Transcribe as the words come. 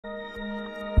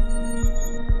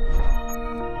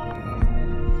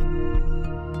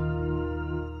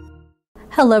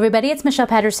Hello everybody, it's Michelle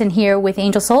Patterson here with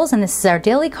Angel Souls, and this is our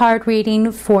daily card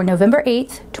reading for November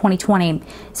 8th, 2020.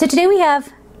 So today we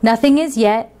have Nothing Is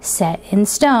Yet Set in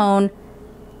Stone,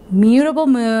 Mutable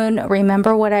Moon.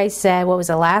 Remember what I said, what was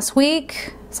it, last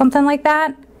week? Something like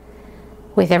that?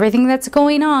 With everything that's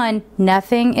going on,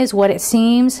 nothing is what it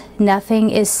seems,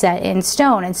 nothing is set in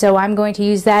stone. And so I'm going to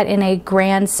use that in a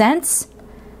grand sense.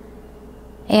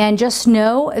 And just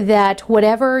know that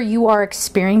whatever you are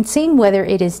experiencing, whether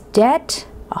it is debt,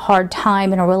 a hard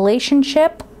time in a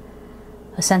relationship,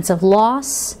 a sense of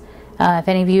loss, if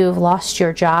any of you have lost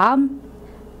your job,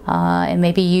 and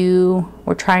maybe you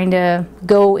were trying to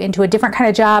go into a different kind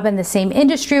of job in the same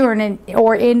industry or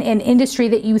in an industry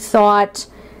that you thought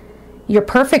you're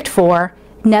perfect for,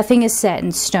 nothing is set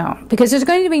in stone. Because there's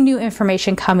going to be new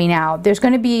information coming out. There's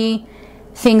going to be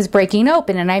things breaking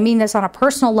open, and I mean this on a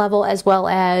personal level as well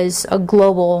as a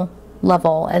global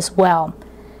level as well.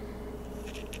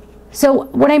 So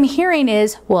what I'm hearing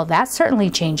is, well, that certainly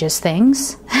changes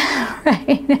things,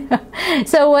 right?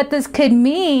 So what this could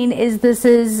mean is this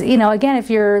is, again, if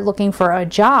you're looking for a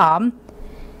job,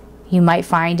 you might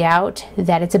find out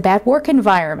that it's a bad work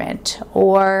environment.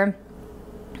 Or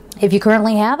if you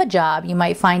currently have a job, you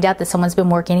might find out that someone's been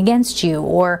working against you.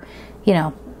 Or,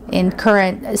 in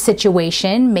current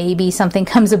situation, maybe something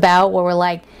comes about where we're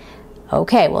like,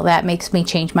 okay, well, that makes me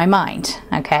change my mind,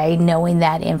 okay, knowing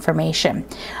that information.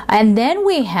 And then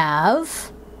we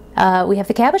have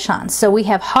the cabochons. So we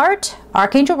have Heart,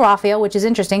 Archangel Raphael, which is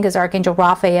interesting because Archangel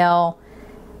Raphael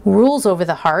rules over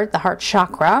the heart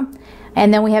chakra.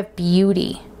 And then we have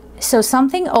Beauty. So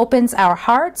something opens our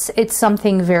hearts. It's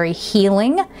something very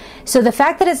healing. So the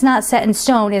fact that it's not set in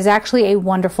stone is actually a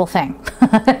wonderful thing.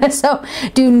 So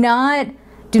do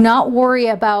not worry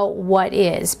about what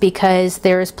is, because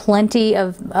there's plenty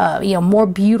of more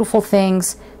beautiful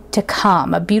things to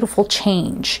come, a beautiful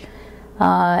change.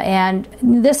 And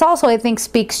this also, I think,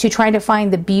 speaks to trying to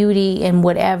find the beauty in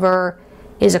whatever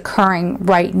is occurring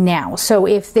right now. So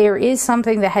if there is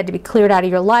something that had to be cleared out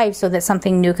of your life so that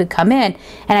something new could come in,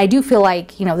 and I do feel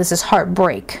like, this is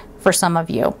heartbreak for some of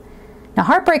you. Now,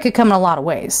 heartbreak could come in a lot of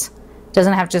ways. It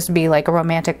doesn't have to just be like a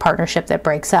romantic partnership that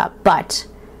breaks up, but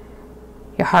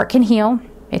your heart can heal.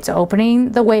 It's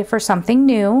opening the way for something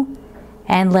new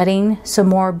and letting some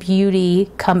more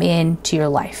beauty come into your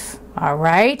life. All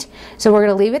right? So we're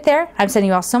going to leave it there. I'm sending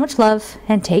you all so much love,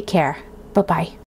 and take care. Bye-bye.